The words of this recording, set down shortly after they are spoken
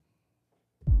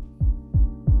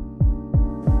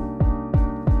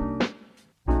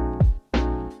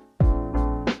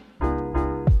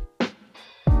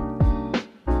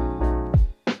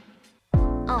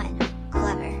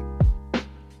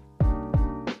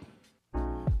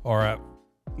All right,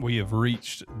 we have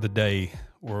reached the day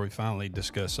where we finally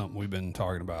discuss something we've been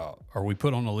talking about, or we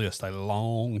put on the list a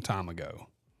long time ago.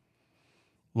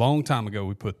 Long time ago,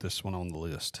 we put this one on the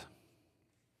list.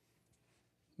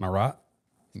 Am I right?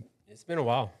 It's been a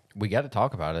while. We got to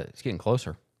talk about it. It's getting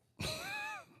closer.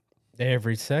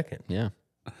 Every second. Yeah.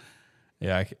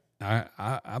 Yeah,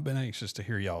 I've been anxious to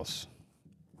hear y'all's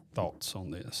thoughts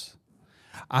on this.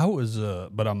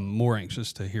 But I'm more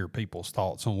anxious to hear people's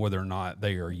thoughts on whether or not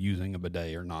they are using a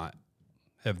bidet or not.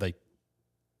 Have they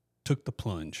took the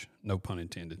plunge? No pun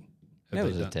intended. It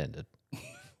was intended.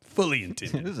 Fully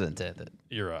intended. It was intended.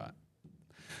 You're right.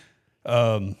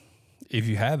 If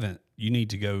you haven't, you need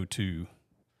to go to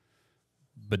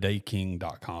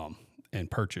bidetking.com and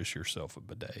purchase yourself a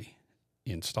bidet.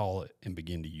 Install it and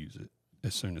begin to use it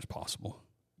as soon as possible.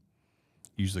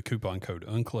 Use the coupon code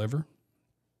unclever,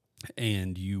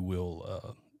 and you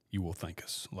will thank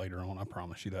us later on. I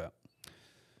promise you that.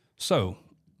 So,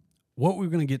 what we're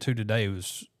going to get to today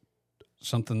was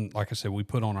something, like I said, we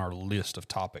put on our list of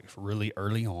topics really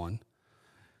early on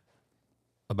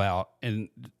about, and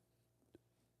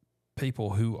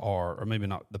people who are, or maybe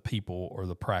not the people or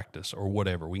the practice or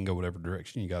whatever, we can go whatever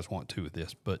direction you guys want to with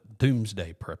this, but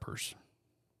Doomsday Preppers.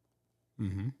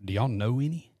 Mm-hmm. Do y'all know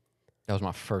any? That was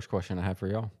my first question I had for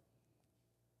y'all.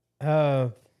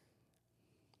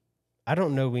 I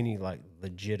don't know any like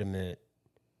legitimate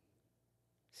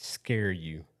scare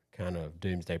you kind of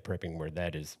doomsday prepping where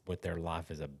that is what their life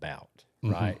is about,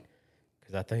 mm-hmm. right?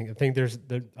 Because I think there's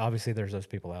obviously there's those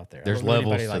people out there. There's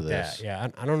levels to like this. That. Yeah,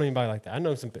 I don't know anybody like that. I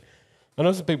know some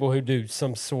people who do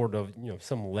some sort of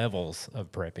some levels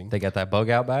of prepping. They got that bug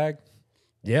out bag.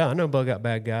 Yeah, I know bug out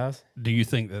bag guys. Do you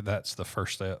think that that's the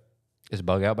first step? Is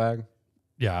bug out bag?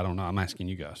 Yeah, I don't know. I'm asking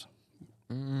you guys.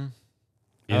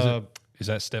 Is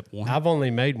that step one? I've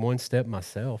only made one step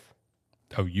myself.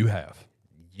 Oh, you have?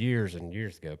 Years and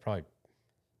years ago, probably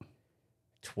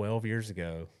 12 years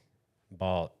ago,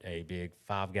 bought a big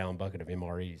 5-gallon bucket of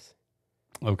MREs.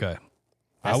 Okay.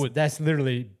 That's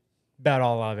literally about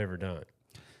all I've ever done.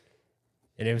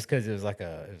 And it was because it was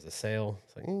a sale.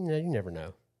 It's like, you never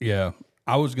know. Yeah.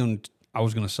 I was going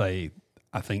to say,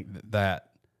 I think that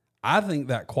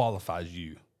qualifies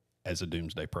you as a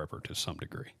doomsday prepper to some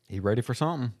degree. You ready for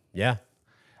something? Yeah.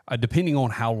 Depending on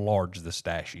how large the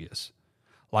stash is.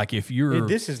 Like if you're...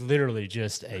 This is literally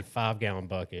just a 5-gallon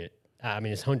bucket. I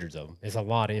mean, it's hundreds of them. It's a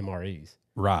lot of MREs.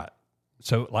 Right.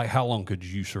 So like how long could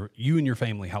you and your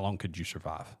family, how long could you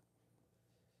survive?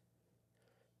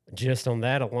 Just on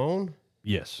that alone?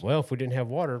 Yes. Well, if we didn't have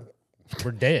water,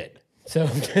 we're dead. So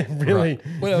really,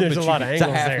 right. Well, there's a lot of angles there.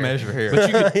 It's a half measure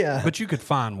here. But you could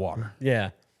find water.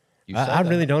 Yeah. I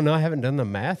really don't know. I haven't done the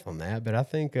math on that, but I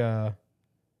think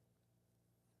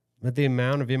with the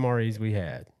amount of MREs we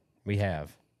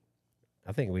have,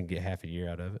 I think we can get half a year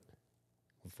out of it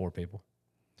with 4 people.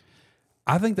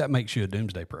 I think that makes you a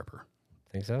doomsday prepper.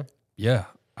 Think so? Yeah,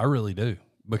 I really do.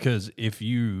 Because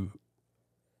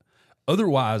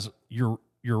otherwise your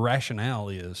rationale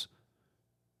is,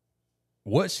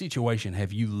 what situation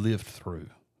have you lived through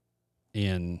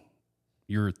in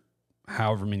your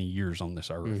however many years on this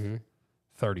earth? Mm-hmm.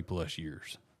 30 plus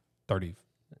years,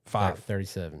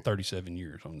 37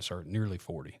 years on this earth, nearly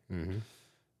 40. Mm-hmm.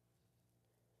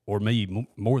 Or maybe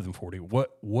more than 40.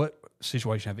 What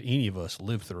situation have any of us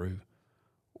lived through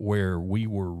where we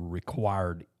were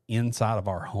required inside of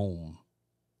our home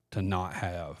to not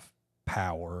have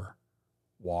power,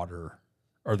 water,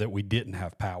 or that we didn't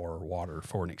have power or water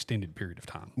for an extended period of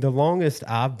time? The longest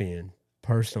I've been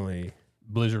personally,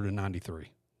 blizzard of 93.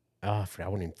 I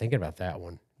wasn't even thinking about that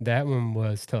one. That one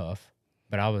was tough,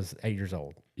 but I was 8 years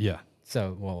old. Yeah.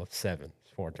 So, 7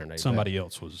 before I turned 8. Somebody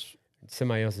else was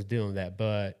dealing with that,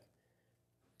 but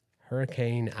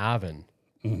Hurricane Ivan,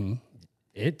 mm-hmm.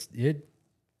 it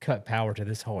cut power to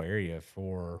this whole area it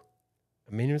was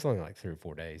only like 3 or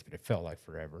 4 days, but it felt like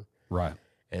forever. Right.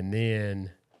 And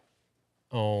then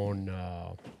on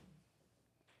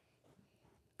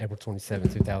April 27,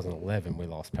 2011, we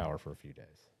lost power for a few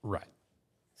days. Right.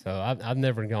 So I've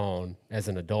never gone as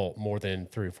an adult more than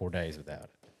 3 or 4 days without it.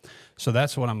 So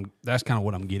that's kind of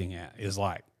what I'm getting at is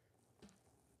like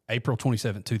April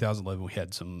 27, 2011, we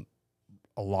had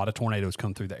a lot of tornadoes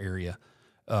come through the area.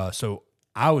 So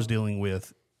I was dealing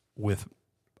with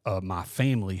my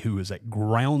family who is at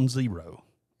ground zero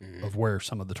mm-hmm. of where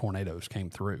some of the tornadoes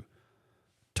came through.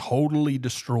 Totally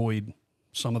destroyed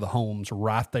some of the homes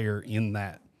right there in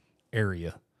that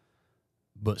area.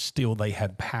 But still, they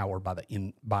had power by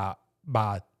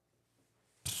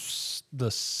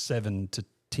the 7 to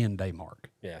 10 day mark.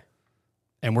 Yeah,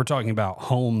 and we're talking about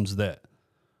homes that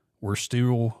were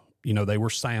still, they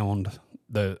were sound.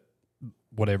 the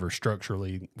whatever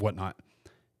structurally, whatnot.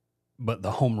 But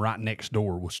the home right next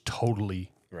door was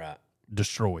totally Right.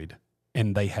 destroyed,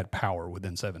 and they had power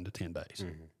within 7 to 10 days.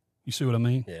 You see what I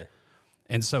mean? Yeah.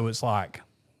 And so it's like,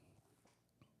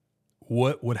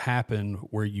 what would happen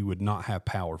where you would not have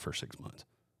power for 6 months?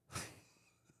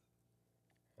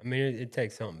 I mean, it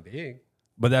takes something big.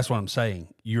 But that's what I'm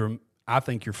saying. I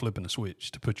think you're flipping a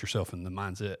switch to put yourself in the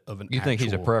mindset of an. You think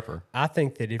he's a prepper? I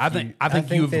think that if I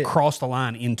think you've that- crossed the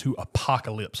line into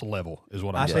apocalypse level. Is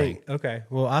what I'm I saying. think okay.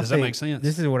 Well, I Does that think make sense?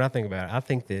 This is what I think about it. I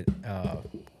think that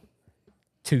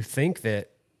to think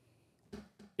that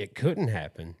it couldn't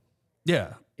happen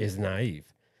Yeah. is naive.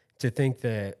 To think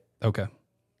that Okay.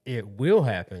 it will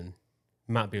happen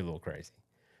might be a little crazy.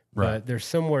 Right. But there's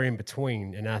somewhere in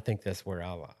between, and I think that's where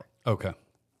I lie. Okay.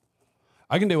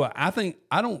 I can do it. I think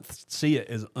I don't see it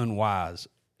as unwise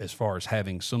as far as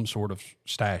having some sort of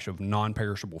stash of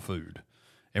non-perishable food.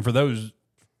 And for those,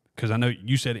 because I know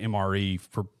you said MRE,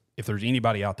 for if there's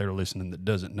anybody out there listening that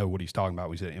doesn't know what he's talking about,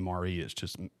 we said MRE is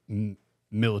just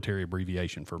military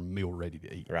abbreviation for meal ready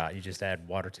to eat. Right. You just add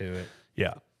water to it.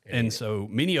 Yeah. And so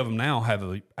many of them now have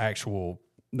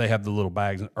they have the little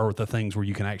bags or the things where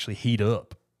you can actually heat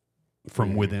up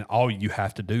from within. All you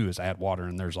have to do is add water,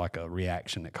 and there's like a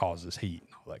reaction that causes heat and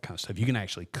all that kind of stuff. You can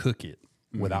actually cook it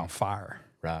without fire.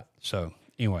 Right. So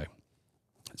anyway,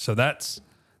 so that's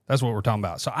what we're talking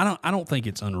about. So I don't think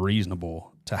it's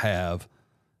unreasonable to have,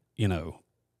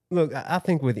 Look, I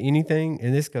think with anything,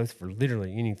 and this goes for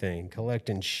literally anything,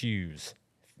 collecting shoes.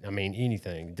 I mean,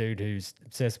 anything. Dude who's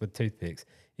obsessed with toothpicks.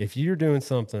 If you're doing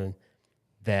something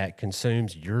that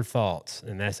consumes your thoughts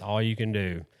and that's all you can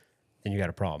do, then you got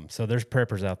a problem. So there's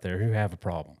preppers out there who have a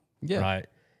problem. Yeah. Right.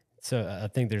 So I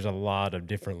think there's a lot of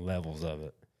different levels of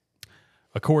it.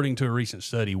 According to a recent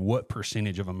study, what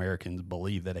percentage of Americans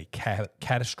believe that a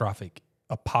catastrophic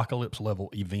apocalypse level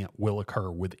event will occur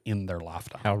within their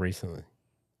lifetime? How recently?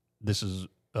 This is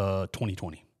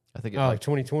 2020. I think it's Oh, like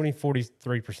 2020,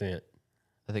 43%.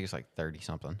 I think it's like 30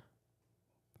 something.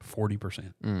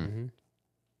 40%. Mm-hmm.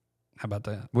 How about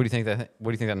that? What do you think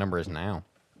that number is now?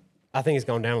 I think it's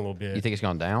gone down a little bit. You think it's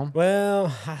gone down?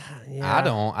 Well, yeah. I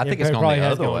don't. I think It it's gone probably the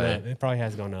has other gone way. up. It probably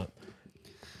has gone up.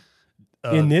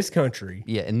 In this country,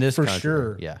 Yeah, in this for country,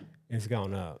 sure, Yeah. it's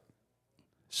gone up.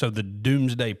 So the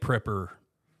Doomsday Prepper,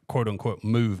 quote unquote,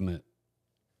 movement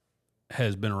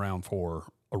has been around for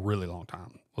a really long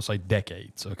time. We'll say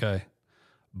decades, okay?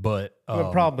 But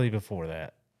Well, probably before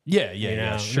that. yeah, You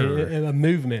know, sure. I mean, a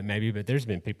movement maybe, but there's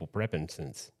been people prepping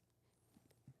since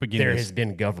Beginning there of- has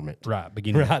been government. right,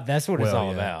 beginning. Right, that's what it's Well,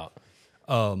 all yeah.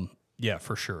 about. Yeah,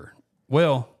 for sure.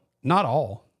 Well, not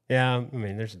all, Yeah, I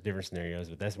mean, there's different scenarios,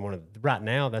 but that's one of right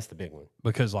now. That's the big one.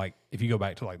 because like if you go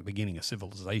back to like the beginning of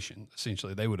civilization,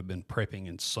 essentially they would have been prepping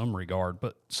in some regard,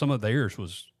 but some of theirs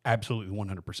was absolutely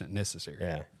 100% necessary.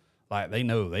 Yeah, Like they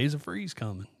know there's a freeze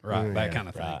coming, right? That yeah, kind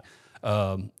of thing.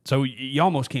 right. So you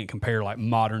almost can't compare like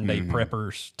modern day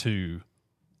preppers to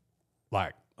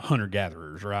like hunter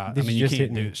gatherers, right? This I mean, is you just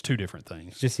can't do hitting- it's two different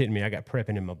things. just hitting me. I got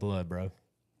prepping in my blood, bro.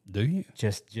 Do you?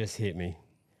 Just hit me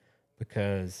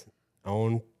because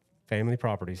on family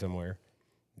property somewhere,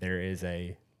 there is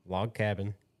a log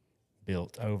cabin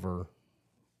built over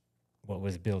what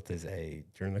was built as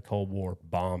during the Cold War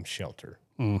bomb shelter.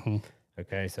 Mm-hmm.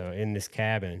 Okay, so in this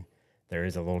cabin, there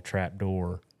is a little trap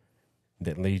door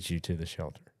that leads you to the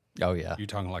shelter. Oh yeah. You're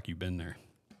talking like you've been there.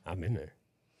 I'm in there.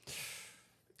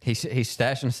 He's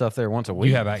stashing stuff there once a week.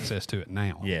 You have access to it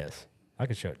now. Yes, I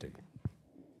could show it to you.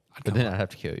 but then I'd have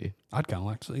to kill you. I'd kind of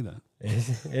like to see that.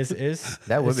 It's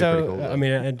That would be so, pretty cool, though. I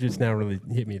mean, it just now really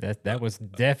hit me that was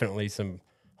definitely some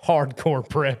hardcore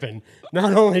prepping.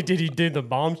 Not only did he do the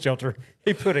bomb shelter,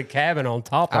 he put a cabin on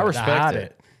top of I it to respect hide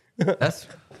it. it.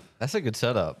 That's a good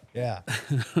setup. Yeah.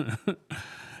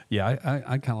 Yeah,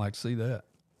 I'd kind of like to see that.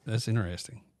 That's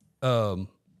interesting.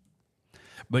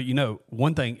 But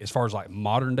one thing as far as like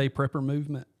modern day prepper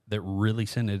movement that really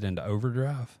sent it into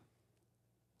overdrive,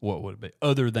 what would it be?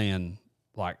 Other than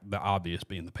like the obvious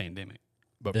being the pandemic,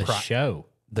 but The show.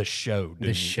 the show,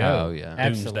 The show. Oh, yeah.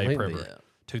 Doomsday Absolutely. Prepper,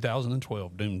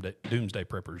 2012 Doomsday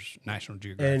Preppers, National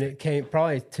Geographic. And it came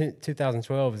probably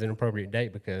 2012 is an appropriate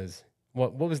date because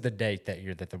what was the date that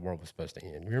year that the world was supposed to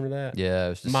end? Remember that? Yeah, it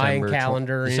was Mayan December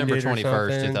calendar December ended or 21st,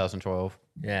 something. 2012.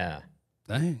 Yeah.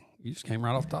 Dang, you just came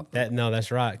right off the top.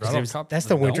 That's right. 'Cause Right it off was- top of that's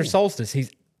the the winter dome. solstice.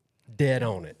 He's dead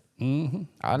on it.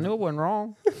 I knew it wasn't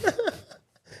wrong.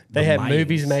 They had Mayans.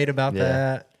 movies made about Yeah.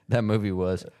 that. That movie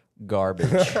was garbage.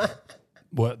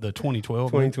 What, the 2012?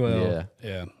 2012. yeah.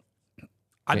 Yeah.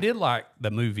 I did like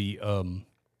the movie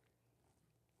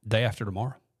Day After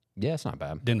Tomorrow. Yeah, it's not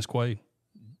bad. Dennis Quaid,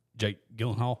 Jake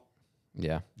Gyllenhaal.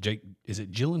 Yeah. Jake, is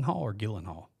it Gyllenhaal or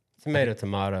Gyllenhaal?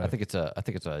 Tomato. I think it's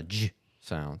a J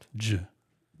sound.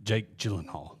 Jake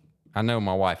Gyllenhaal. I know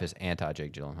my wife is anti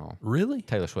Jake Gyllenhaal. Really?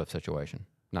 Taylor Swift situation.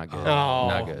 Not good. Oh,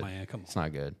 Not good. Man, come on. It's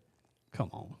not good. Come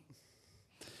on.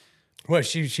 What,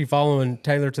 she following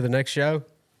Taylor to the next show?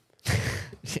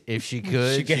 If she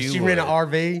could, she rent an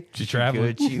RV, She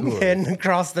traveling. She would. heading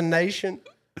across the nation,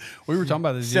 We were talking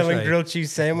about this selling yesterday. grilled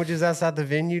cheese sandwiches outside the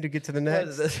venue to get to the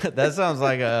next. That sounds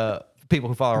like people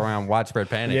who follow around widespread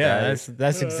panic. Yeah, right?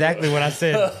 that's exactly what I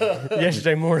said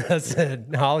yesterday morning. I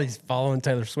said Holly's following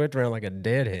Taylor Swift around like a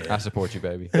deadhead. I support you,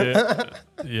 baby.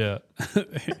 Yeah.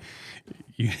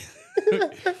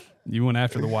 You went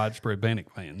after the widespread panic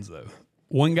fans, though.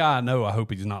 One guy I know, I hope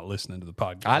he's not listening to the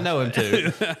podcast. I know him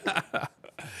too.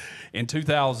 In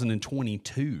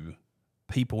 2022,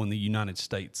 people in the United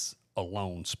States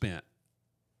alone spent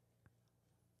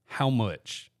how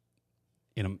much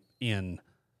in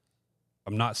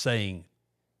I'm not saying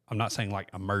like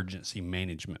emergency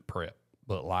management prep,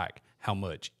 but like how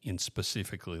much in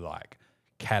specifically like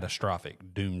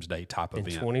catastrophic doomsday type In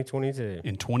event. 2022.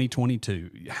 In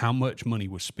 2022, how much money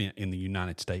was spent in the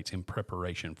United States in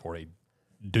preparation for a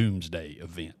doomsday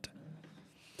event?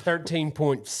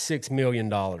 $13.6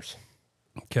 million.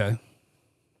 Okay.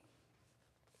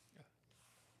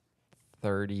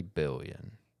 30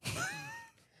 billion.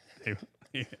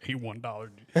 He $1.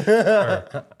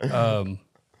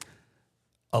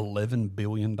 $11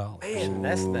 billion. Man,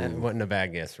 that wasn't a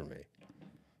bad guess for me.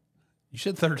 You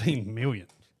said 13 million.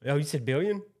 Oh, you said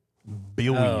billion?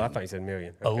 Billion. Oh, I thought you said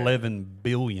million. Okay. $11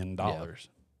 billion.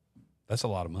 That's a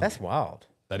lot of money. That's wild.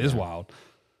 That is wild.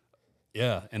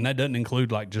 Yeah, and that doesn't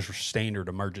include like just standard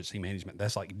emergency management.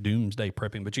 That's like doomsday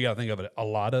prepping. But you got to think of it. A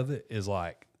lot of it is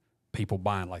like people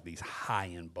buying like these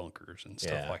high-end bunkers and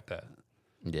stuff like that.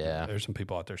 Yeah. There's some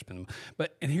people out there spending.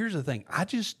 And here's the thing. I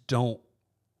just don't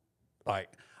like.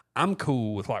 I'm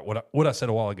cool with like what I said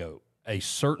a while ago. A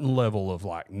certain level of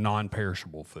like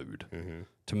non-perishable food. Mm-hmm.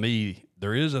 To me,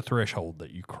 there is a threshold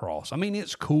that you cross. I mean,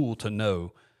 it's cool to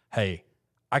know, hey,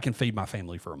 I can feed my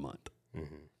family for a month.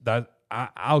 Mm-hmm. That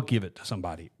I'll give it to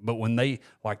somebody. But when they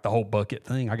like the whole bucket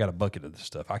thing, I got a bucket of this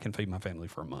stuff. I can feed my family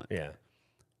for a month. Yeah.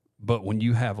 But when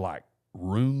you have like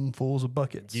roomfuls of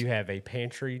buckets, Do you have a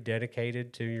pantry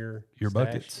dedicated to your stash?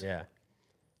 buckets? Yeah.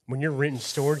 When you're renting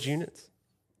storage units,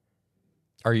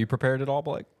 Are you prepared at all,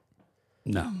 Blake?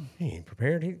 no. he ain't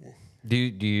prepared. Do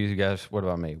you guys? What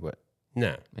about me? What?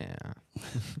 No. Yeah.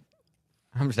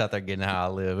 I'm just out there getting how I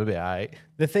live. It'll be all right.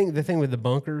 The thing with the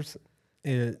bunkers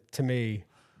is, to me,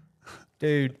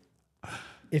 dude,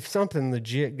 if something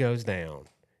legit goes down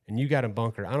and you got a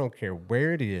bunker, I don't care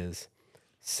where it is,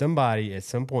 somebody at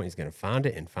some point is going to find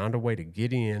it and find a way to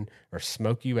get in or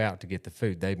smoke you out to get the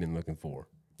food they've been looking for.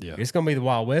 Yeah. It's going to be the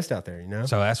Wild West out there, you know?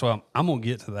 So that's why I'm going to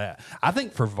get to that. I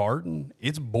think for Varden,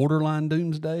 it's borderline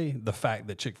doomsday, the fact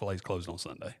that Chick-fil-A's closed on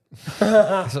Sunday.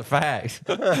 That's a fact.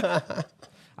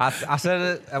 I said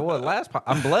it.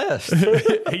 I'm blessed.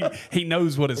 he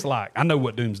knows what it's like. I know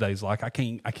what doomsday's like. I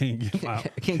can't get my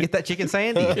I can't get that chicken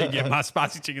sandy. can't get my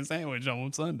spicy chicken sandwich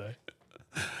on Sunday.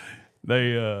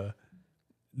 The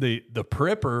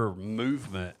prepper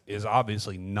movement is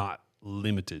obviously not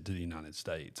limited to the United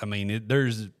States. I mean,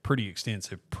 there's pretty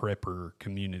extensive prepper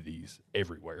communities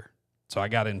everywhere. So I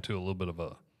got into a little bit of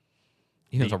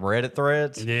You know, some Reddit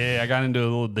threads. I got into a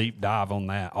little deep dive on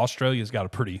that. Australia's got a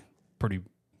pretty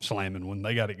slamming one.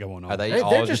 They got it going on. Are they They're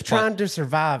all just trying to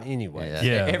survive anyway.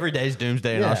 Yeah. Yeah. Every day's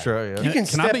doomsday in Yeah. Australia. You can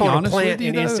Can I step be on a honest with plant you,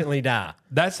 and though? instantly die.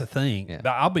 That's the thing. Yeah.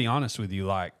 I'll be honest with you.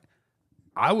 Like,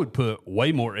 I would put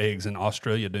way more eggs in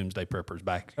Australia Doomsday Preppers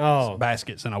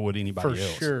baskets than I would anybody For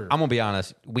else. sure. I'm gonna be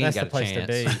honest. We That's ain't the got a place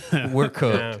to chance. We're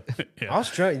cooked. Yeah.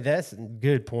 Australia, that's a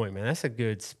good point, man. That's a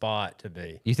good spot to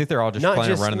be. You think they're all just Not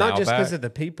planning just on running not the just outback? because of the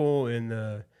people and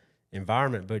the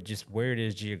environment, but just where it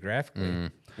is geographically.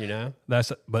 You know, But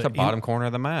It's the bottom corner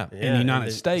of the map. in the United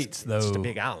it's- States, it's just a though,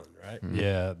 big island, right?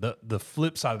 yeah, the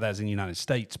flip side of that is in the United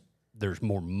States, there's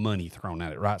more money thrown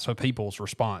at it, right? So people's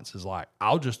response is like,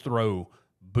 I'll just throw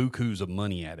bukus of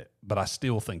money at it, but I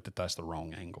still think that that's the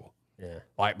wrong angle. Yeah.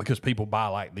 Like, because people buy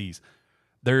like these.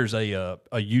 There's a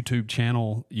YouTube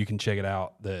channel, you can check it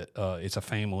out, that it's a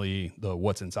family, the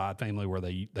What's Inside family, where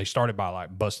they started by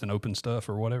like busting open stuff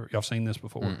or whatever. Y'all seen this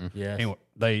before? Yes. Anyway,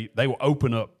 they will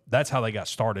open up. That's how they got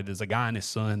started. Is a guy and his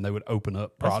son, they would open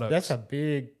up products. That's a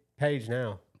big page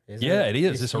now. Isn't Yeah, it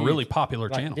is. It's a really huge. popular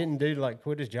Like, channel. Didn't dude like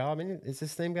quit his job? And is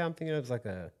this same guy I'm thinking of is like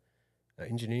a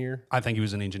engineer? I think he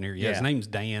was an engineer. Yeah, his Yeah. name's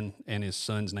Dan, and his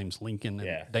son's name's Lincoln. And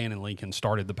Yeah. Dan and Lincoln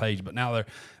started the page, but now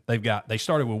they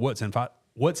started with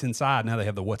What's Inside, now they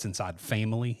have the What's Inside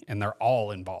family, and they're all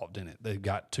involved in it. They've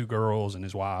got 2 girls and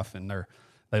his wife, and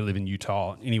they live in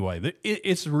Utah. Anyway,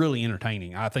 it's really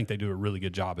entertaining. I think they do a really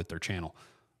good job at their channel.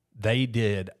 They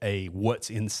did a What's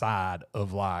Inside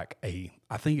of I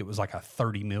think it was like a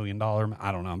 $30 million.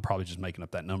 I don't know. I'm probably just making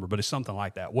up that number, but it's something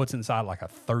like that. What's inside like a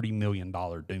 $30 million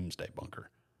doomsday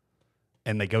bunker.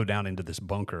 And they go down into this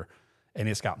bunker, and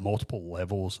it's got multiple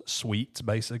levels, suites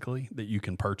basically, that you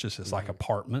can purchase. It's like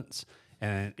apartments,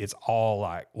 and it's all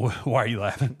like, why are you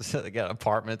laughing? So they got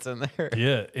apartments in there.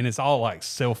 Yeah, and it's all like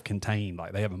self-contained.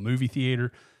 Like they have a movie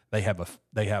theater, they have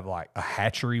like a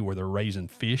hatchery where they're raising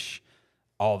fish,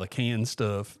 all the canned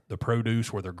stuff, the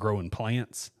produce where they're growing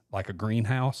plants, like a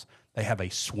greenhouse. They have a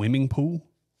swimming pool.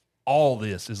 All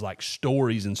this is like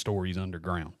stories and stories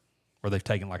underground, where they've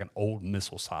taken like an old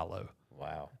missile silo.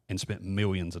 Wow. And spent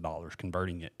millions of dollars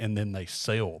converting it. And then they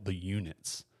sell the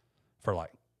units for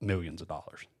like millions of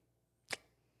dollars.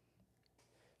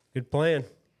 Good plan.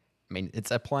 I mean,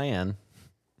 it's a plan.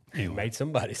 Anyway. Made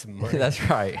somebody some money. That's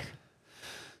right.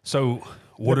 So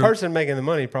The person making the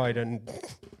money probably doesn't.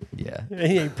 Yeah.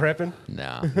 He ain't prepping.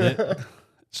 No.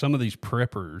 some of these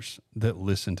preppers that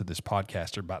listen to this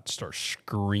podcast are about to start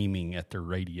screaming at their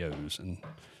radios and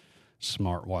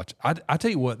smartwatch. I tell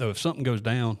you what, though, if something goes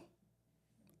down,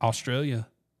 Australia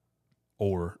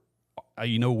or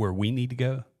you know where we need to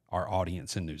go? Our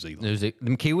audience in New Zealand.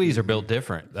 Them Kiwis are built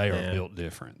different. They are built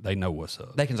different. They know what's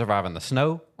up. They can survive in the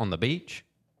snow, on the beach.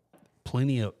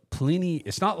 Plenty.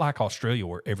 It's not like Australia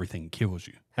where everything kills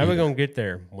you. How are we going to get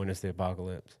there when it's the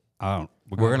apocalypse? We're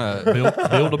gonna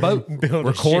build a boat.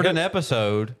 record an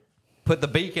episode, put the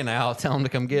beacon out, tell them to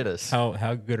come get us.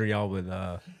 How good are y'all with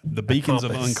the beacons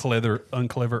of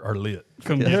unclever are lit.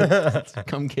 Come get us.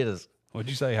 Come get us. What'd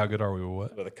you say? How good are we with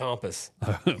what? with a compass?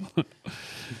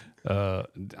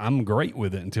 I'm great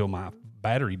with it until my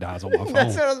battery dies on my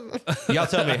phone. Y'all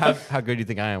tell me how good you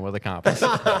think I am with a compass.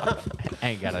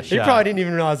 Ain't got a shot. You probably didn't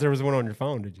even realize there was one on your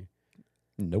phone, did you?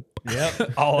 Nope.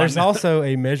 Yep. There's also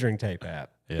a measuring tape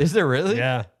app. Yeah. Is there really?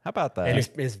 Yeah. How about that? And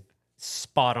it's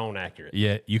spot on accurate.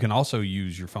 Yeah, you can also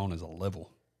use your phone as a level.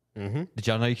 Mm-hmm. Did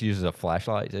y'all know you could use it as a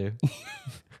flashlight too?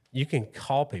 You can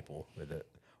call people with it.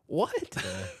 What?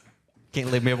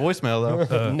 Can't leave me a voicemail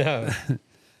though. No.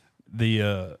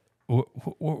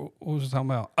 What was I talking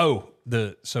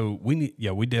about? So we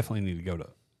definitely need to go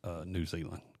to New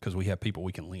Zealand because we have people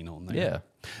we can lean on there.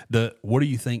 Yeah. What do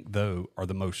you think though are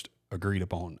the most agreed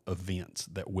upon events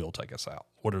that will take us out?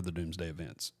 What are the doomsday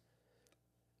events?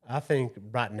 I think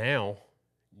right now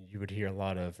you would hear a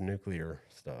lot of nuclear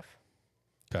stuff.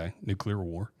 Okay, nuclear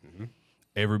war. Mm-hmm.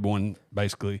 Everyone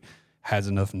basically has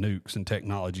enough nukes and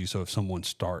technology, so if someone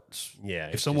starts,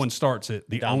 it's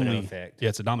a domino effect. Yeah,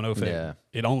 it's a domino effect. Yeah.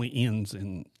 It only ends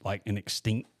in like an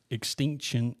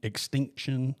extinction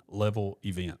level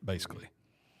event, basically.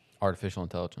 Artificial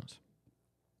intelligence.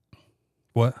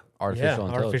 What?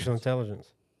 Artificial intelligence.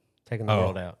 Taking the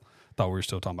world out. Thought we were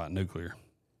still talking about nuclear.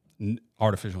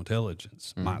 Artificial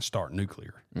intelligence might start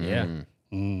nuclear. Yeah.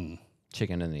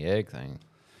 Chicken and the egg thing.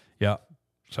 Yeah.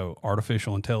 So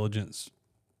artificial intelligence,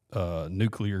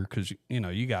 nuclear, because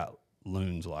you got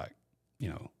loons like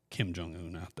Kim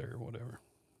Jong-un out there or whatever.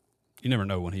 You never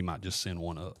know when he might just send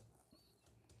one up.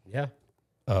 Yeah.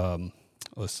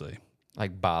 Let's see.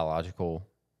 Like biological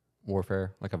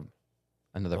warfare, like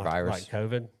another virus. Like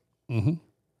COVID. Mm-hmm.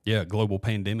 Yeah, global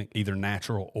pandemic, either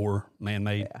natural or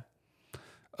man-made.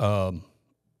 Yeah.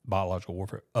 Biological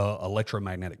warfare.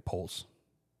 Electromagnetic pulse.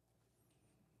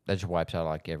 That just wipes out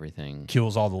like everything.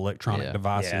 Kills all the electronic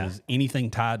devices. Yeah.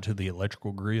 Anything tied to the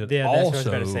electrical grid. Yeah, that's what I was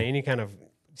about to say. Any kind of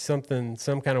some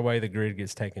kind of way the grid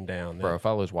gets taken down. Bro, if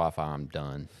I lose Wi-Fi, I'm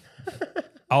done.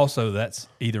 Also, that's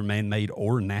either man-made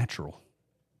or natural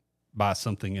by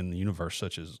something in the universe,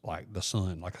 such as like the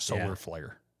sun, like a solar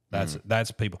flare.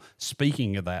 That's people.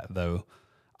 Speaking of that, though,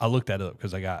 I looked that up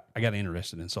because I got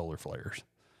interested in solar flares.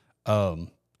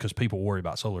 Because people worry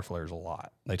about solar flares a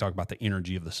lot. They talk about the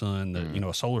energy of the sun. That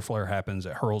a solar flare happens,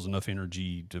 it hurls enough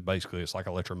energy to basically it's like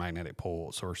electromagnetic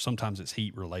pulse, or sometimes it's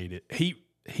heat related,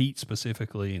 heat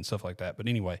specifically, and stuff like that. But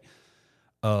anyway,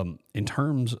 in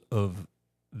terms of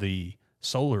the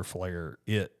solar flare,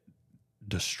 it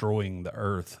destroying the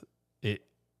Earth,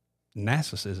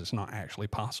 NASA says it's not actually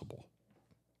possible.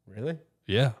 Really?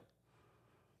 Yeah.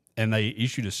 And they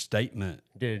issued a statement.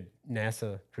 Did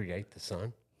NASA create the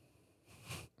sun?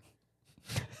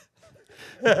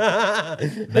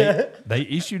 They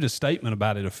issued a statement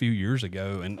about it a few years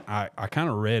ago, and I kind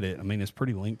of read it. I mean, it's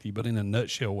pretty lengthy, but in a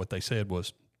nutshell, what they said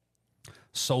was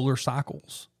solar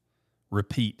cycles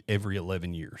repeat every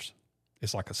 11 years.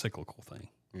 It's like a cyclical thing.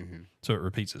 Mm-hmm. So it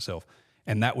repeats itself.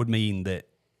 And that would mean that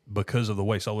because of the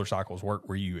way solar cycles work,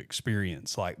 where you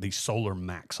experience like these solar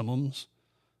maximums,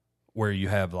 where you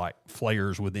have like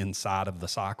flares within inside of the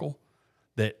cycle,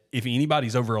 that if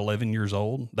anybody's over 11 years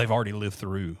old, they've already lived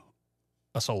through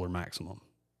a solar maximum.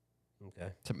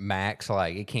 Okay. To max,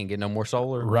 like it can't get no more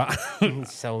solar. Right.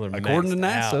 Solar According to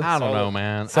maxed NASA. out. I don't know,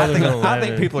 man. Solar's I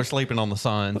think 11. people are sleeping on the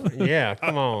sun. Yeah,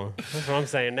 come on. That's what I'm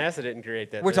saying. NASA didn't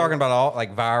create that. We're thing. talking about all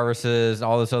like viruses,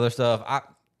 all this other stuff.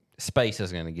 Space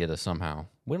is going to get us somehow.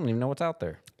 We don't even know what's out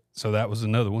there. So that was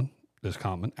another one that's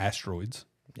common. Asteroids.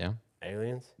 Yeah.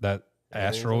 aliens. That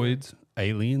asteroids,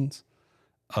 aliens,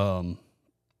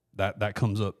 that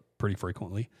comes up pretty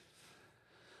frequently.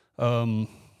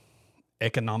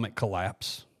 Economic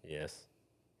collapse. Yes,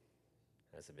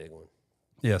 that's a big one.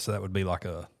 Yeah, so that would be like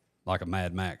a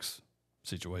Mad Max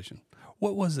situation.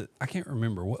 What was it? I can't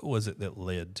remember. What was it that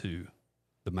led to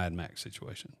the Mad Max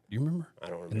situation? Do you remember? I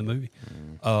don't remember. In the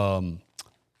movie.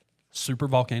 Super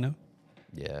volcano.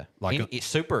 Yeah. Like it's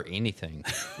super anything,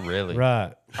 really.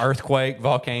 Right. Earthquake,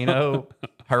 volcano,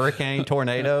 hurricane,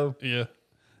 tornado. Yeah,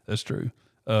 that's true.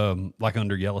 Like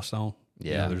under Yellowstone.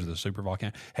 Yeah. There's the super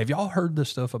volcano. Have y'all heard the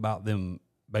stuff about them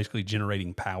basically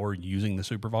generating power using the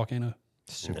super volcano?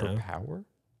 Superpower?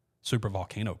 Super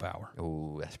volcano power.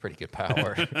 Oh, that's pretty good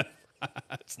power.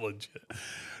 That's legit.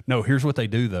 No, here's what they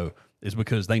do though, is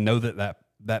because they know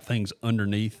that thing's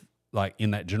underneath, like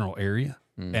in that general area,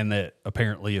 and that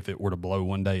apparently if it were to blow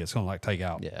one day, it's going to like take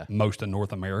out most of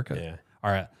North America. Yeah.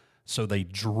 All right. So they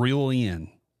drill in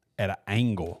at an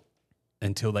angle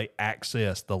until they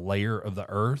access the layer of the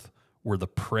earth where the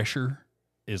pressure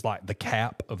is like the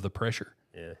cap of the pressure.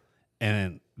 Yeah.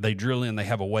 And they drill in, they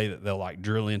have a way that they'll like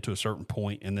drill into a certain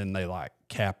point and then they like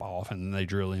cap off and then they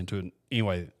drill into it.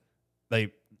 Anyway,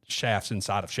 they shafts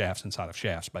inside of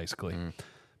shafts, basically.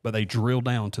 But they drill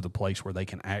down to the place where they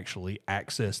can actually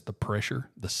access the pressure,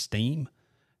 the steam,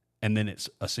 and then it's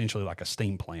essentially like a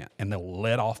steam plant. And they'll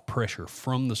let off pressure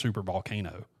from the super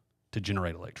volcano to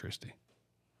generate electricity.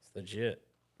 It's legit.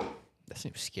 That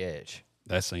seems sketch.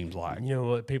 That seems like. You know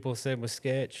what people said was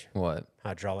sketch? What?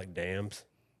 Hydraulic dams.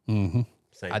 Mm-hmm.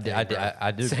 Same I thing.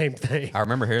 I do. Same thing. I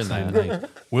remember hearing that.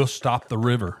 We'll stop the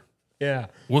river. Yeah.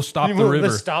 We'll stop the river.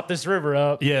 Let's stop this river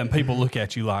up. Yeah, and people look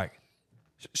at you like,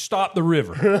 stop the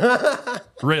river.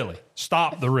 Really?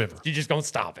 Stop the river. You're just gonna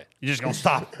stop it. You're just going to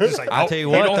stop. It's like, I'll tell you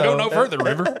what, don't go though. no further,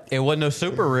 river. It wasn't no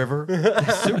super river.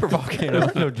 Super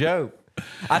volcano. No joke.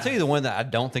 I tell you the one that I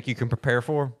don't think you can prepare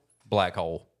for: black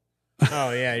hole.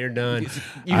 Oh yeah, you're done.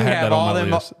 You I can had have that on all my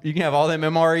them. list. You can have all them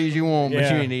MREs you want, but you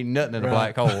Yeah. ain't eating nothing in a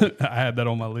Right. black hole. I had that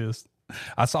on my list.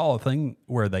 I saw a thing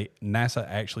where NASA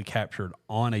actually captured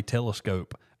on a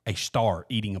telescope a star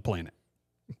eating a planet.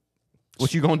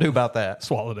 What you gonna do about that?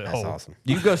 Swallowed it That's whole. awesome.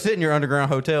 You go sit in your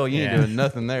underground hotel. You ain't Yeah. doing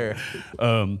nothing there.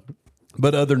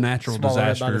 But other natural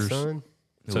Swallowed by the disasters. sun.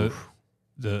 So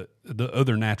the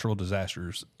other natural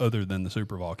disasters other than the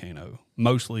super volcano,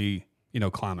 mostly,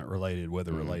 climate related,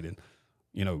 weather related,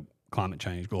 climate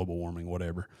change, global warming,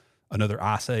 whatever. Another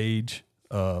ice age,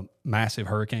 massive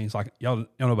hurricanes. Like y'all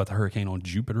know about the hurricane on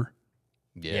Jupiter?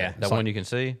 Yeah. That one you can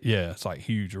see. Yeah, it's like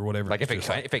huge or whatever. Like if It's it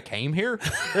just if it came here,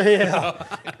 Yeah.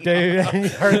 Dude,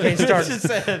 hurricane starts No, I'm just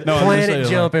saying, planet like,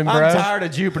 jumping, bro. I'm tired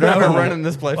of Jupiter. I've been running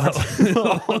this place.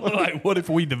 like, what if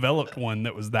we developed one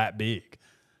that was that big,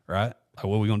 right? Like,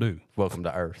 what are we gonna do? Welcome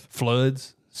to Earth.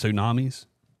 Floods, tsunamis,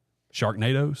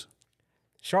 sharknadoes.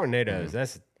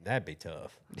 Sharknadoes, that'd be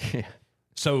tough. Yeah.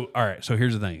 So, all right. So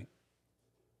here's the thing.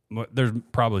 There's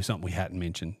probably something we hadn't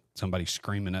mentioned. Somebody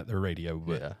screaming at their radio,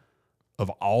 but Yeah. of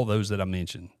all those that I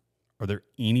mentioned, are there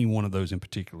any one of those in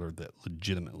particular that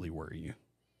legitimately worry you?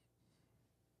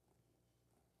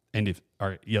 And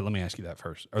let me ask you that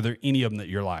first. Are there any of them that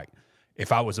you're like,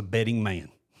 if I was a betting man,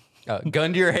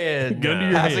 Gun to your head. Gun to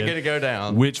your How's head. it gonna go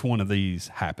down? which one of these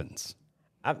happens?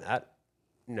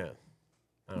 No,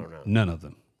 I don't know. None of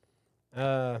them.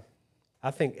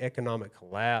 I think economic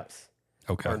collapse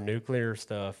Okay. or nuclear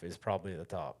stuff is probably the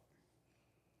top.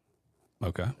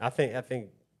 Okay. I think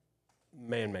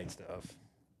man-made stuff,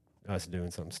 us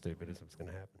doing something stupid is what's going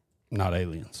to happen. Not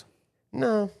aliens.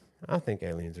 No, I think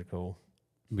aliens are cool.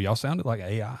 But y'all sounded like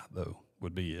AI, though,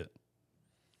 would be it.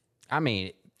 I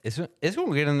mean, it's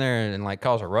gonna get in there and like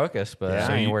cause a ruckus, but Yeah.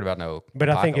 I ain't worried about no. But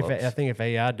I think apocalypse. if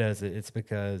AI does it, it's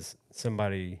because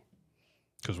somebody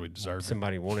Because we deserve it.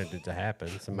 somebody wanted it to happen.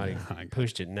 Somebody I got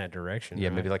pushed it in that direction. yeah,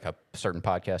 right? maybe like a certain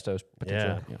podcast host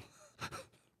potentially. Yeah.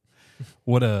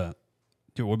 What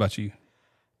about you?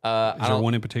 I Is there don't-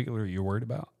 one in particular you're worried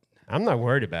about? I'm not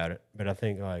worried about it, but I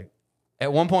think like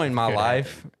At one point in my Could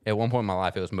life, it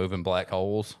was moving black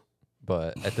holes.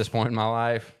 But at this point in my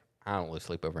life, I don't lose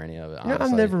sleep over any of it. No, Honestly.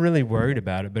 I'm never really worried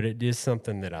about it, but it is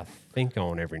something that I think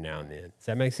on every now and then. Does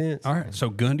that make sense? All right. So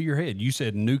gun to your head. You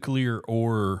said nuclear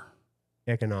or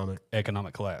Economic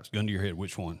collapse. Gun to your head.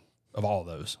 Which one of all of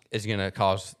those? Is going to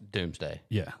cause doomsday.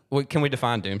 Yeah. Wait, can we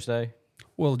define doomsday?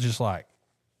 Well, just like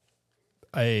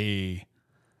a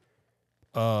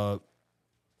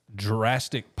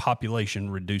drastic population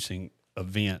reducing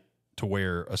event to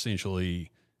where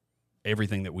essentially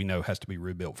everything that we know has to be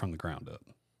rebuilt from the ground up.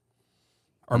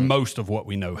 Or most of what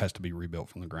we know has to be rebuilt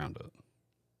from the ground up.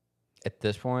 At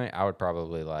this point, I would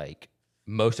probably like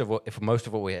most of what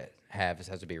we have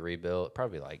has to be rebuilt.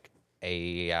 Probably like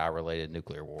AI related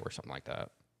nuclear war or something like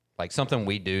that. Like something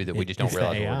we do that we just don't It's the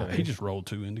realize. AI. What we're doing. He just rolled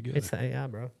two in together. It's the AI,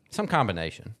 bro. Some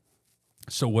combination.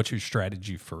 So what's your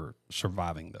strategy for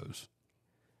surviving those?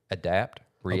 Adapt,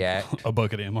 react, A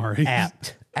bucket of MREs.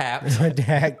 Apt. apt.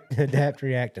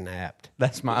 React, and apt.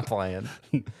 That's my plan.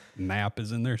 Nap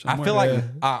is in there I somewhere. feel like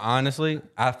honestly,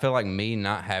 I feel like me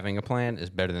not having a plan is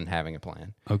better than having a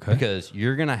plan. Okay. Because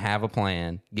you're gonna have a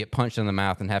plan, get punched in the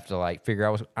mouth, and have to like figure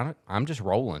out. I'm just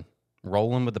rolling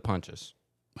with the punches.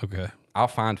 Okay. I'll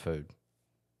find food.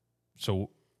 So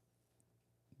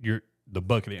the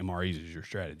bucket of MREs is your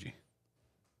strategy.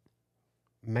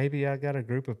 Maybe I got a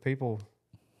group of people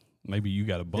Maybe you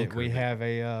got a bunker. that we have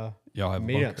a Y'all have a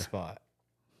meetup bunker. spot.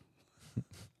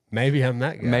 Maybe I'm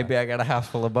that guy. Maybe I got a house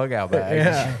full of bug out bags.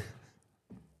 Yeah.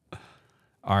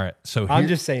 All right. So I'm here-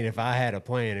 just saying, if I had a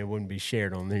plan, it wouldn't be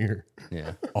shared on there.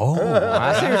 Yeah. Oh,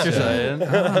 I see what you're saying.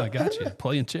 I got you.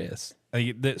 Playing chess.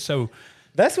 So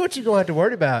That's what you're gonna have to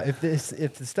worry about. If the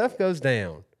stuff goes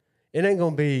down, it ain't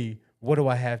gonna be what do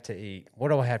I have to eat, what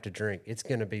do I have to drink. It's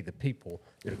gonna be the people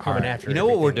that are coming after. You know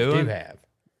what we're everything we doing? Do have.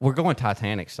 We're going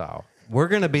Titanic style. We're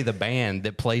going to be the band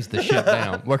that plays the ship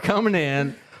down. We're coming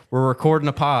in. We're recording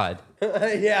a pod.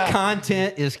 Yeah.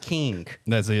 Content is king.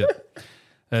 that's it.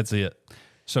 That's it.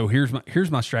 So here's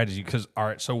my strategy. Because all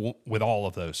right. So with all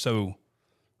of those. So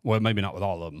well, maybe not with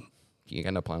all of them. You ain't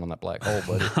got no plan on that black hole,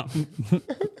 buddy.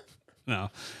 No.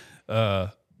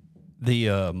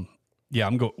 Yeah,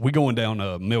 we going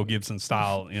down Mel Gibson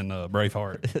style in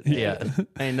Braveheart. Yeah.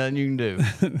 Ain't nothing you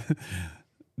can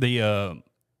do.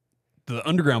 The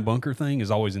underground bunker thing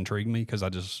has always intrigued me because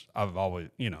I've always,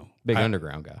 Big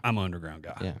underground guy. I'm an underground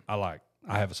guy. Yeah.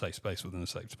 I have a safe space within a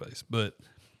safe space,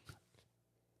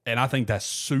 and I think that's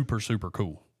super, super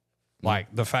cool.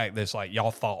 Like the fact that it's like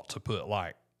y'all thought to put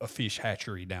like a fish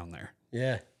hatchery down there.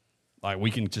 Yeah. Like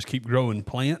we can just keep growing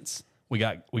plants. We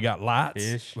got lights.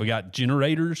 Fish. We got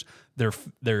generators. They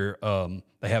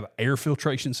have air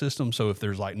filtration systems. So if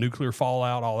there's like nuclear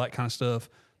fallout, all that kind of stuff,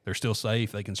 they're still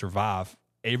safe. They can survive.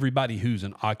 Everybody who's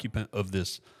an occupant of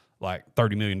this like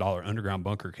 $30 million underground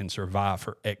bunker can survive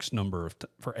for X amount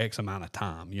of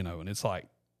time, and it's like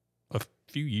a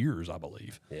few years, I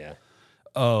believe. Yeah.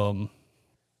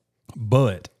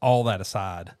 But all that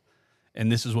aside,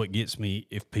 and this is what gets me,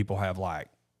 if people have like,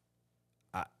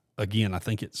 I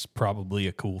think it's probably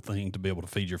a cool thing to be able to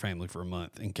feed your family for a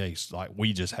month in case like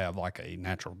we just have like a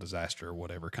natural disaster or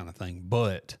whatever kind of thing.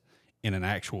 But in an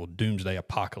actual doomsday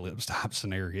apocalypse type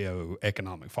scenario,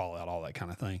 economic fallout, all that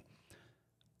kind of thing,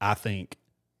 I think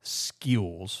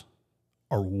skills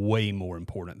are way more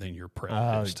important than your prep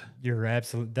list. You're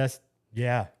absolutely.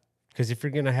 Yeah. Because if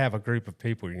you're going to have a group of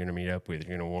people you're going to meet up with,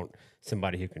 you're going to want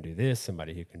somebody who can do this,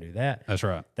 somebody who can do that. That's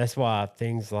right. That's why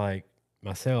things like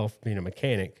myself being a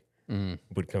mechanic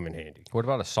would come in handy. What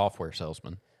about a software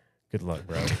salesman? Good luck,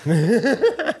 bro.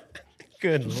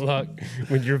 Good luck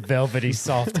with your velvety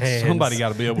soft hands. Somebody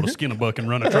got to be able to skin a buck and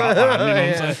run a trot line. You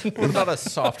know what I'm saying? What about a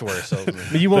software salesman?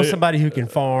 But you want somebody who can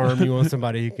farm. You want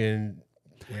somebody who can.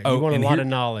 You want a and lot of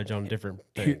knowledge on different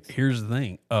things. Here's the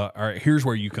thing. All right, here's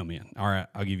where you come in. All right,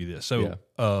 I'll give you this. So,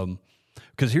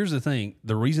 because here's the thing: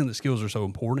 the reason that skills are so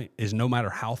important is no matter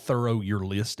how thorough your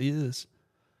list is,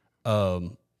 you're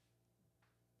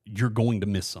going to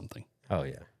miss something. Oh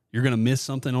yeah, You're going to miss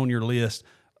something on your list,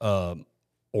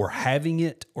 or having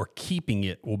it or keeping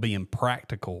it will be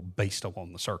impractical based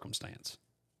upon the circumstance.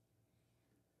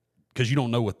 Because you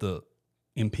don't know what the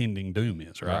impending doom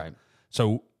is, right? Right.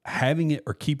 So having it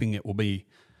or keeping it will be,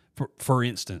 for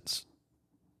instance,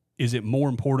 is it more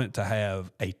important to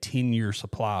have a 10-year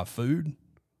supply of food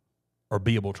or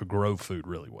be able to grow food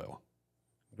really well?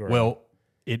 Great. Well,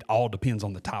 it all depends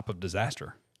on the type of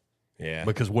disaster. Yeah.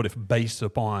 Because what if based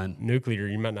upon Nuclear,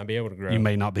 you might not be able to grow. you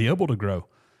may not be able to grow.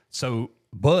 So,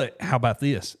 but how about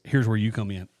this? Here's where you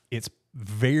come in. It's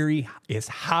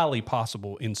highly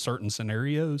possible in certain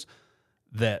scenarios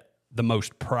that the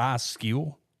most prized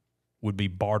skill would be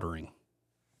bartering.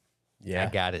 Yeah, I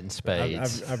got it in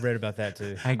spades. I've read about that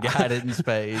too. I got it in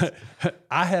spades.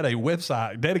 I had a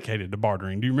website dedicated to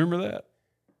bartering. Do you remember that?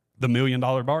 The $1 Million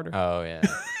Barter. Oh yeah.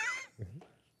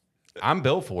 I'm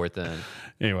built for it then.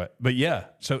 Anyway, but yeah.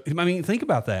 So I mean, think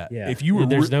about that. Yeah, If you were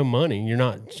there's no money, you're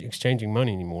not exchanging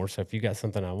money anymore. So if you got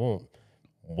something I want,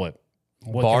 what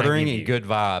can I Bartering give and you? good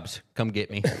vibes. Come get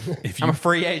me. If I'm you a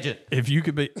free agent. if you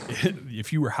could be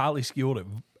if you were highly skilled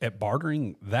at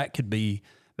bartering, that could be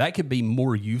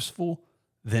more useful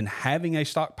than having a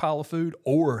stockpile of food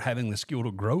or having the skill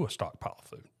to grow a stockpile of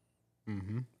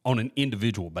food on an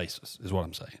individual basis, is what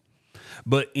I'm saying.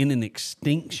 But in an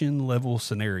extinction level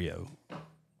scenario,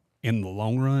 in the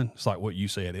long run, it's like what you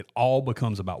said. It all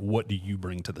becomes about what do you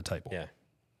bring to the table? Yeah.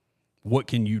 What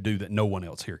can you do that no one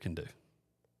else here can do?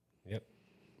 Yep.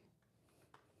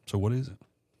 So what is it?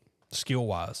 Skill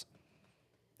wise,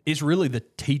 it's really the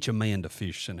teach a man to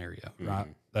fish scenario, right?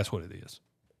 That's what it is.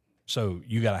 So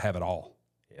you got to have it all.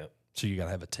 Yep. So you got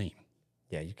to have a team.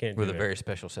 Yeah, you can't With do a it. very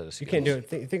special set of skills. You can't do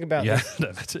it. Think about Yeah, this.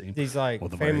 have a team. These like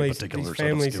With a very families, particular these set of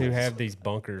families who skills. have these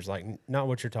bunkers, like not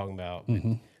what you're talking about,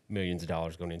 with millions of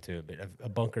dollars going into it, but a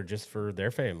bunker just for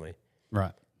their family.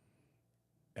 Right.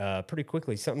 Pretty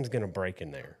quickly, something's going to break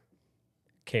in there.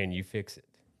 Can you fix it?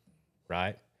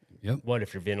 Right? Yep. What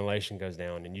if your ventilation goes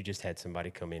down and you just had somebody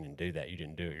come in and do that? You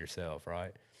didn't do it yourself,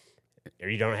 right? Or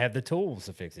you don't have the tools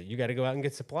to fix it. You got to go out and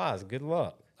get supplies. Good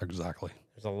luck. Exactly.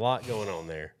 There's a lot going on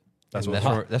there. That's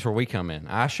where we come in.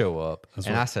 I show up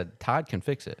and I said, Todd can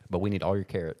fix it, but we need all your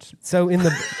carrots. So in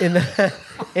the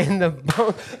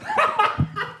bunk,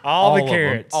 all the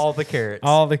carrots, All the carrots.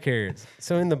 all the carrots.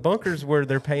 So in the bunkers where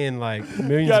they're paying like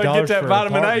millions of Gotta dollars get that for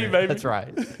vitamin A, apartment, baby. That's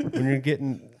right. when you're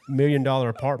getting $1 million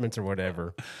apartments or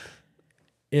whatever,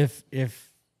 if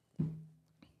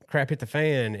crap hit the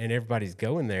fan and everybody's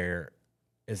going there,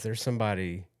 is there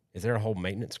a whole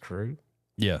maintenance crew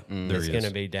Yeah, there that's is. going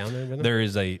to be down there with them? There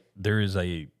is a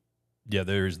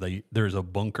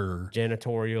bunker.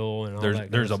 Janitorial and all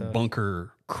that. There's a stuff.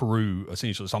 bunker crew.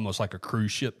 Essentially, it's almost like a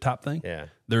cruise ship type thing. Yeah.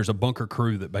 There's a bunker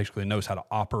crew that basically knows how to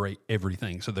operate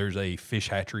everything. So there's a fish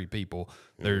hatchery people.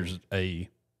 There's a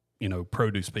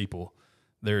produce people.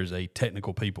 There's a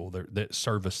technical people that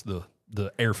service the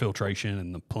air filtration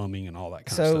and the plumbing and all that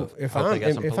kind of So stuff. if Hope they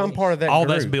got some I'm police. part of that All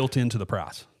group, that's built into the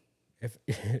price.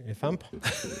 if I'm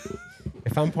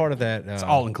part of that, It's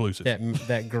all inclusive.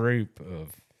 that group of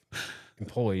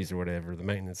employees or whatever, the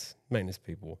maintenance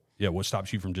people. Yeah, what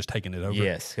stops you from just taking it over?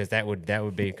 Yes, because that would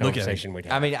be a conversation we'd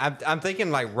have. I mean, I'm thinking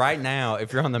like right now,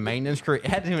 if you're on the maintenance crew, it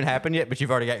hasn't even happened yet, but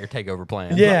you've already got your takeover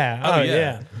plan. yeah, Oh,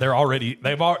 yeah. They've already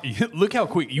look how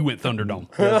quick you went Thunderdome.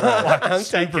 I'm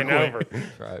taking over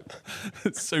That's right.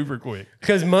 It's super quick.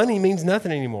 because money means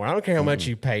nothing anymore. I don't care how much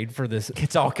you paid for this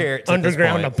It's all carrots. at this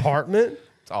underground point. apartment.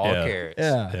 It's all Yeah. carrots.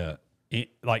 Yeah, Yeah.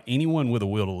 Like anyone with a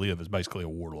will to live is basically a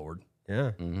warlord,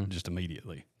 yeah. just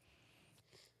immediately.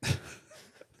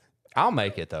 I'll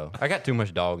make it though. I got too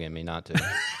much dog in me not to.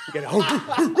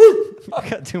 I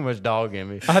got too much dog in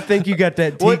me. I think you got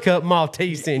that teacup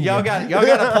Maltese in Y'all you. got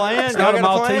a plan? It's Y'all not a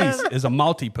got a plan? Maltese. It's a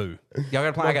Maltipoo. Y'all got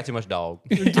a plan? I got too much dog.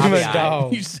 Too much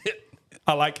dog. You said,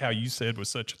 I like how you said with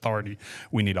such authority,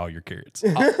 we need all your carrots.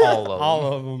 All of them.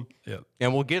 All of them. Yep.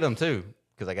 And we'll get them too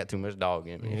because I got too much dog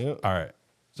in me. Yep. All right.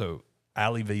 So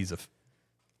Allie V's a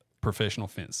professional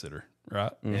fence sitter,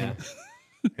 right? Yeah.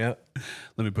 Yep.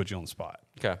 Let me put you on the spot.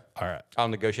 Okay. All right. I'll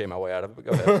negotiate my way out of it, but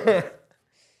go ahead.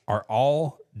 Are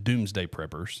all doomsday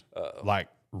preppers like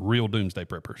real doomsday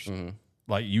preppers?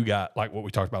 Like you got, like what we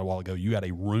talked about a while ago, you got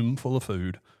a room full of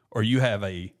food, or you have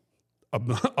a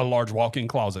large walk-in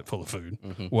closet full of food,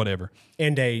 whatever.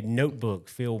 And a notebook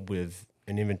filled with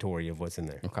an inventory of what's in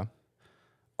there. Okay.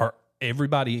 Are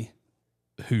everybody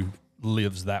who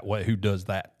lives that way, who does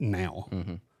that now,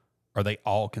 are they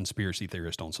all conspiracy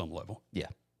theorists on some level? Yeah.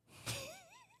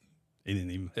 He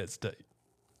didn't even hesitate.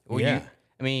 Well, Yeah.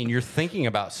 you're thinking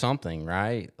about something,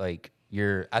 right? Like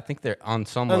I think they're on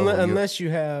some level. Unless you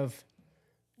have,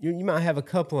 you might have a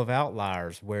couple of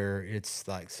outliers where it's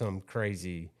like some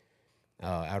crazy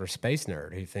outer space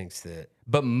nerd who thinks that.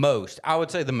 But I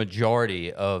would say the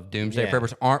majority of doomsday Yeah.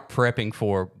 preppers aren't prepping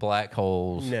for black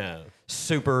holes, No.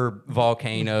 super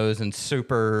volcanoes, and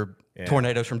super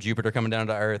tornadoes from Jupiter coming down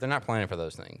to Earth. They're not planning for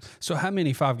those things. So how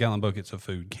many 5-gallon buckets of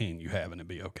food can you have and it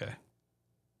be okay?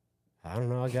 I don't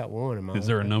know. I got one in my. Is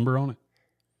there a number on it?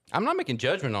 I'm not making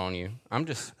judgment on you. I'm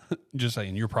Just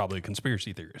saying, you're probably a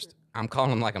conspiracy theorist. I'm calling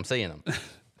them like I'm seeing them.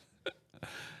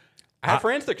 I have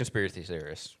friends that are conspiracy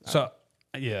theorists. So,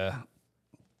 yeah.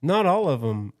 Not all of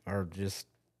them are just.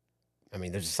 I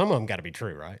mean, there's some of them got to be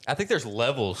true, right? I think there's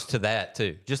levels to that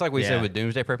too. Just like we said Yeah. with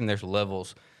doomsday prepping, there's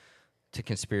levels. to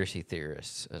conspiracy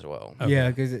theorists as well. Okay. Yeah,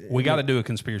 because we got to do a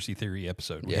conspiracy theory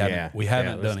episode. We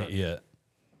haven't done it yet.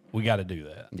 We got to do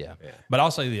that. Yeah. But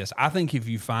I'll say this. I think if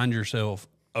you find yourself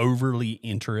overly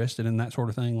interested in that sort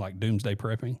of thing, like doomsday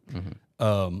prepping,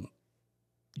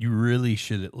 you really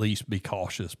should at least be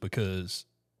cautious, because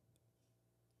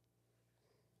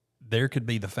there could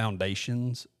be the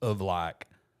foundations of, like,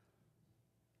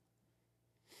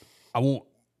 I won't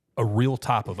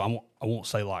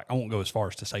say, like, I won't go as far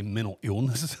as to say mental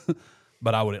illness,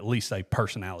 but I would at least say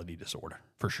personality disorder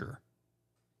for sure.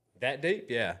 that deep,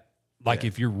 yeah. Like,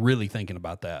 if you're really thinking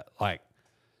about that, like,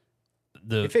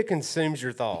 If it consumes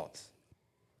your thoughts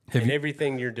and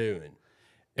everything you're doing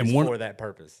is for that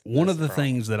purpose. One of the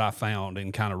things that I found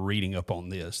in kind of reading up on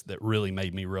this that really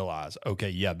made me realize, okay,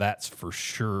 yeah, that's for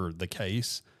sure the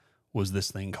case, was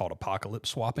this thing called apocalypse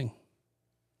swapping.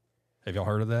 Have y'all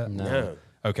heard of that? No.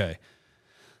 Okay.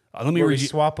 Let me Where read we you.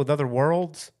 swap with other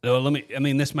worlds?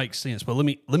 This makes sense, but let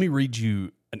me read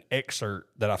you an excerpt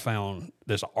that I found,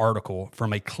 this article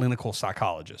from a clinical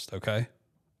psychologist, okay,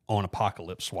 on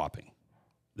apocalypse swapping.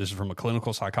 This is from a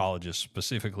clinical psychologist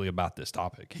specifically about this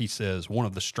topic. He says one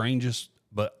of the strangest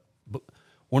but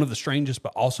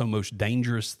also most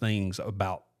dangerous things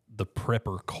about the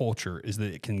prepper culture is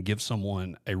that it can give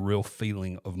someone a real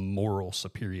feeling of moral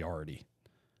superiority.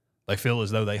 They feel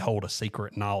as though they hold a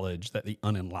secret knowledge that the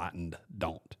unenlightened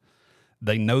don't.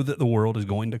 They know that the world is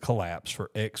going to collapse for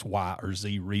X, Y, or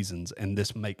Z reasons, and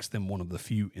this makes them one of the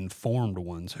few informed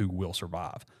ones who will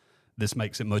survive. This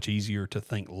makes it much easier to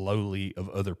think lowly of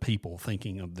other people,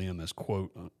 thinking of them as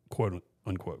quote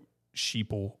unquote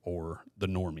sheeple or the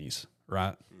normies,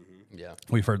 right? Mm-hmm. Yeah.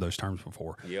 We've heard those terms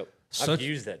before. Yep. I've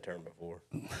used that term before.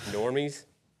 Normies?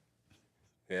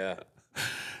 Yeah.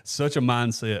 Such a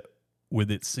mindset with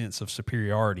its sense of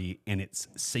superiority and its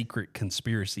secret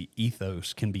conspiracy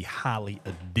ethos can be highly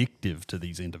addictive to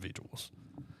these individuals.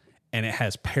 And it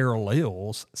has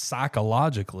parallels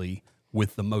psychologically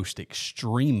with the most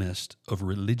extremist of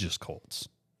religious cults.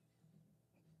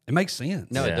 It makes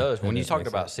sense. No, it does. When you talked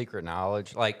about sense. secret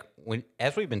knowledge, like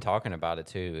as we've been talking about it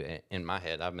too, in my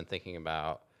head, I've been thinking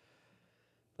about,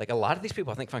 like, a lot of these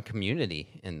people, I think, find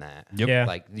community in that. Yep. Yeah.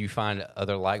 Like, you find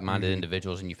other like-minded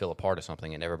individuals and you feel a part of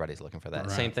something, and everybody's looking for that.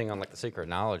 Right. Same thing on, like, the secret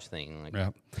knowledge thing. Like,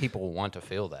 Yep. people want to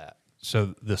feel that.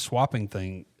 So the swapping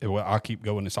thing, well, I'll keep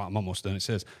going. I'm almost done. It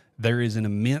says, there is an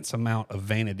immense amount of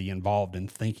vanity involved in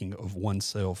thinking of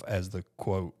oneself as the,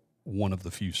 quote, one of the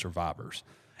few survivors.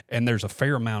 And there's a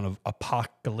fair amount of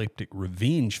apocalyptic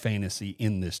revenge fantasy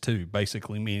in this too,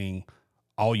 basically meaning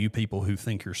all you people who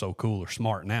think you're so cool or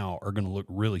smart now are going to look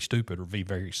really stupid or be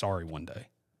very sorry one day,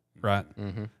 right?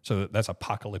 Mm-hmm. So that's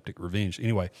apocalyptic revenge.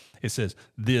 Anyway, it says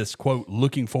this, quote,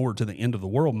 looking forward to the end of the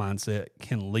world mindset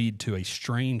can lead to a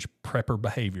strange prepper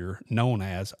behavior known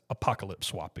as apocalypse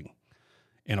swapping.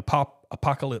 In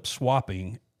apocalypse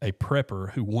swapping, a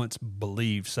prepper who once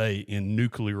believed, say, in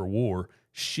nuclear war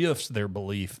shifts their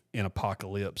belief in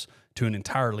apocalypse to an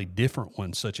entirely different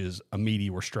one, such as a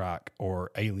meteor strike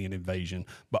or alien invasion,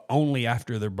 but only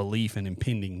after their belief in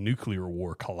impending nuclear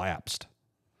war collapsed.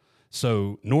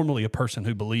 So normally a person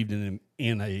who believed in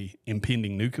a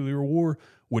impending nuclear war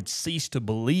would cease to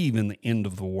believe in the end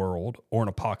of the world or an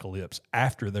apocalypse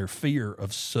after their fear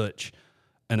of such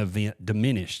an event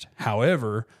diminished.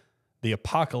 However, the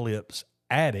apocalypse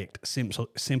addict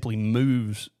simply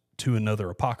moves to another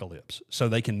apocalypse so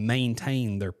they can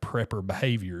maintain their prepper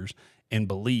behaviors and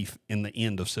belief in the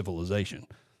end of civilization.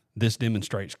 This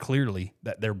demonstrates clearly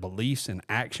that their beliefs and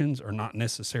actions are not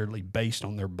necessarily based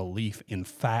on their belief in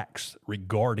facts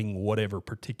regarding whatever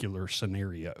particular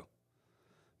scenario,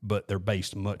 but they're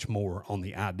based much more on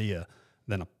the idea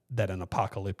that an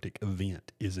apocalyptic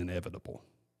event is inevitable.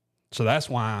 So that's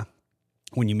why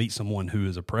when you meet someone who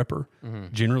is a prepper,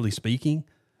 generally speaking,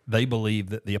 they believe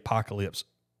that the apocalypse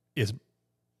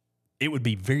it would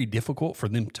be very difficult for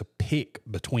them to pick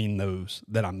between those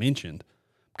that I mentioned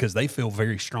because they feel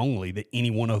very strongly that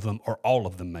any one of them or all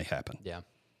of them may happen. Yeah.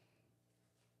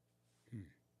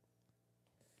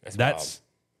 That's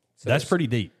wild. pretty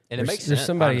deep. And it makes sense. There's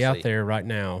somebody honestly. out there right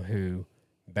now who,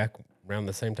 back around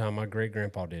the same time my great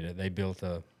grandpa did it, they built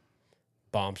a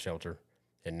bomb shelter,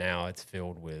 and now it's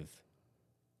filled with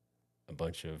a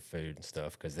bunch of food and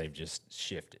stuff because they've just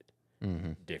shifted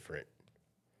different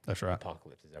That's right.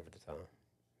 apocalypses over the time.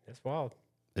 That's wild.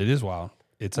 It is wild.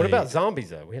 What about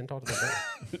zombies though? We hadn't talked about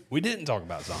that. We didn't talk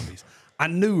about zombies. I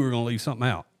knew we were going to leave something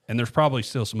out, and there's probably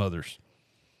still some others.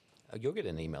 You'll get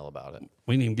an email about it.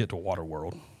 We didn't even get to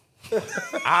Waterworld.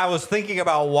 I was thinking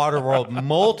about Waterworld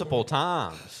multiple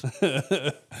times.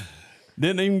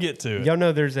 Didn't even get to it. Y'all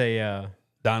know there's a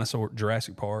Dinosaur,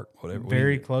 Jurassic Park, whatever.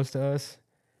 Very close to us.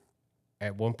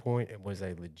 At one point, it was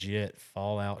a legit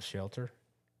fallout shelter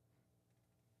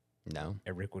No,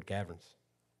 at Rickwood Caverns.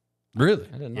 Really?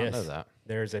 I did not know that.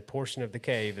 There's a portion of the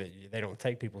cave that they don't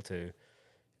take people to,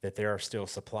 that there are still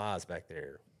supplies back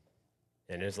there.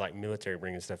 And it's like military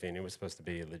bringing stuff in. It was supposed to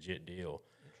be a legit deal.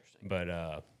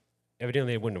 But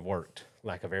evidently it wouldn't have worked.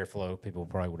 Lack of airflow, people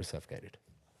probably would have suffocated.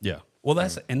 Yeah. Well,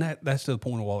 that's to the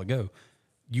point a while ago.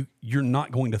 You're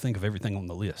not going to think of everything on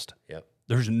the list. Yep.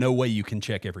 There's no way you can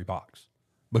check every box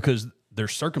because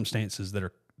there's circumstances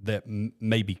that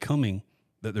may be coming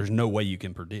that there's no way you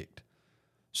can predict.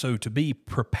 So to be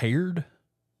prepared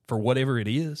for whatever it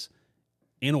is,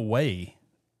 in a way,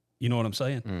 you know what I'm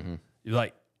saying? Mm-hmm.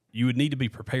 Like you would need to be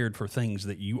prepared for things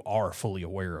that you are fully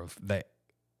aware of that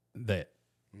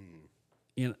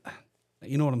you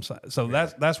know what I'm saying? So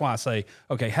that's why I say,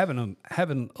 okay, having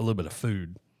a little bit of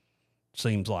food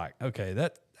seems like, okay,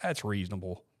 that's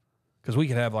reasonable. Because we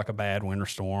could have like a bad winter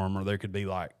storm, or there could be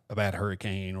like a bad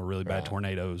hurricane or really bad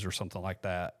tornadoes or something like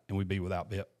that, and we'd be without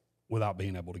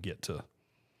being able to get to,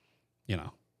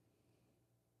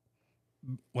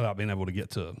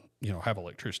 have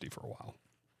electricity for a while.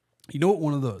 You know what?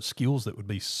 One of the skills that would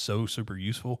be so super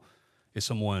useful is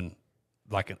someone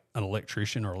like an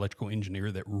electrician or electrical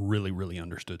engineer that really, really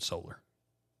understood solar.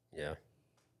 Yeah.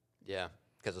 Yeah,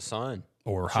 because the sun.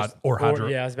 Or hydro.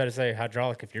 Yeah, I was about to say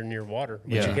hydraulic if you're near water.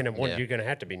 But you're gonna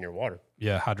have to be near water.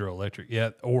 Yeah, hydroelectric. Yeah,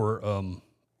 or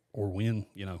wind,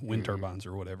 wind turbines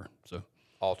or whatever. So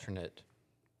Alternate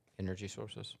energy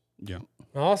sources. yeah.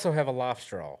 I also have a life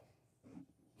straw.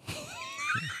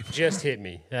 Just hit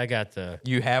me. I got the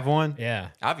You have one? yeah.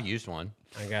 I've used one.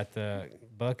 I got the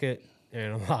bucket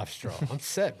and a life straw. I'm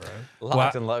set, bro.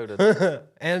 Locked and loaded.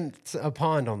 And a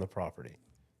pond on the property.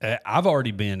 I've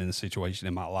already been in a situation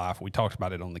in my life. We talked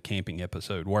about it on the camping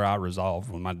episode where I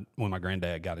resolved when my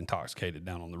granddad got intoxicated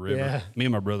down on the river. Yeah. Me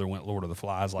and my brother went Lord of the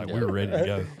Flies like we were ready to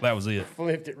go. That was it.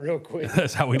 Flipped it real quick.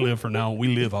 That's how we live from now on. We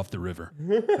live off the river.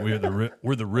 We're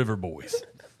the river boys.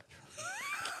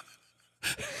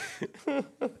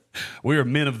 We are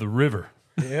men of the river.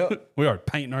 Yep. We are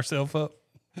painting ourselves up.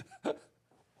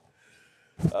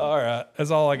 All right. That's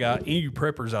all I got. Any of you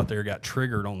preppers out there got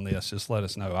triggered on this, just let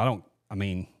us know.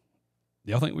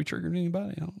 Y'all think we triggered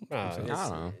anybody? I don't think so. I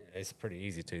don't know. It's pretty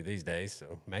easy to these days,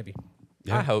 so maybe.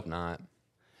 Yeah. I hope not.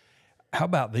 How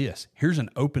about this? Here's an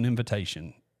open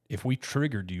invitation. If we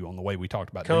triggered you on the way we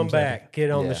talked about Come Doomsday, back. Get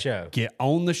on the show. get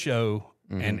on the show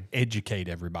and educate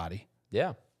everybody.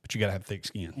 Yeah. But you got to have thick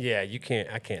skin. Yeah, you can't.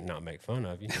 I can't not make fun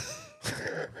of you.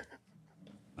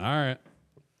 All right.